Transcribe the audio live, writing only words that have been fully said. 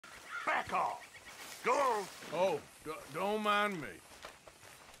Back off. Go on. Oh, don't mind me.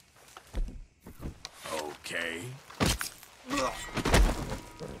 Okay.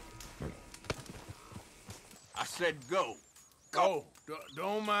 I said go. Go. Oh,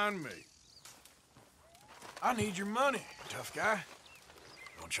 don't mind me. I need your money, tough guy.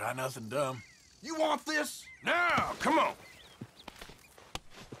 Don't try nothing dumb. You want this? Now, come on.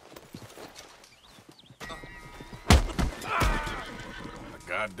 I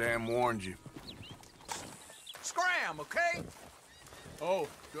goddamn warned you. Scram, okay? Oh,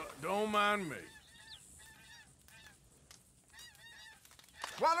 don't mind me.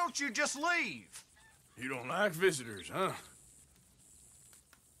 Why don't you just leave? You don't like visitors, huh?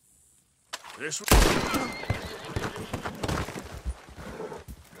 This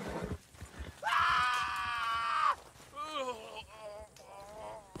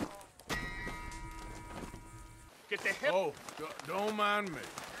Get the hell... Oh, don't mind me.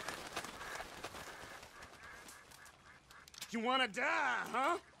 You wanna die,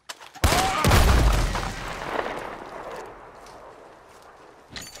 huh?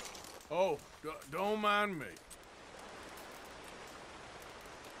 Oh, don't mind me.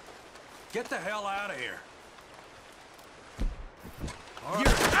 Get the hell out of here.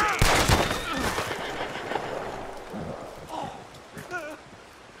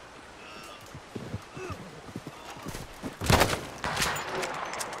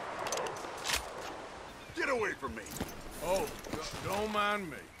 Get away from me. Oh, don't mind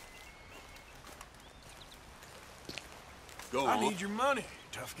me. Go I on. need your money,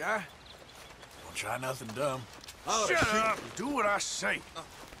 tough guy. Don't try nothing dumb. Shut up. Do what I say.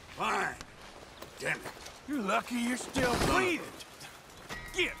 Fine. Damn it. You're lucky you're still breathing.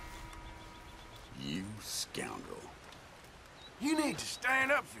 Get. You scoundrel. You need to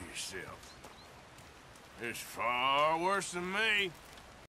stand up for yourself. It's far worse than me.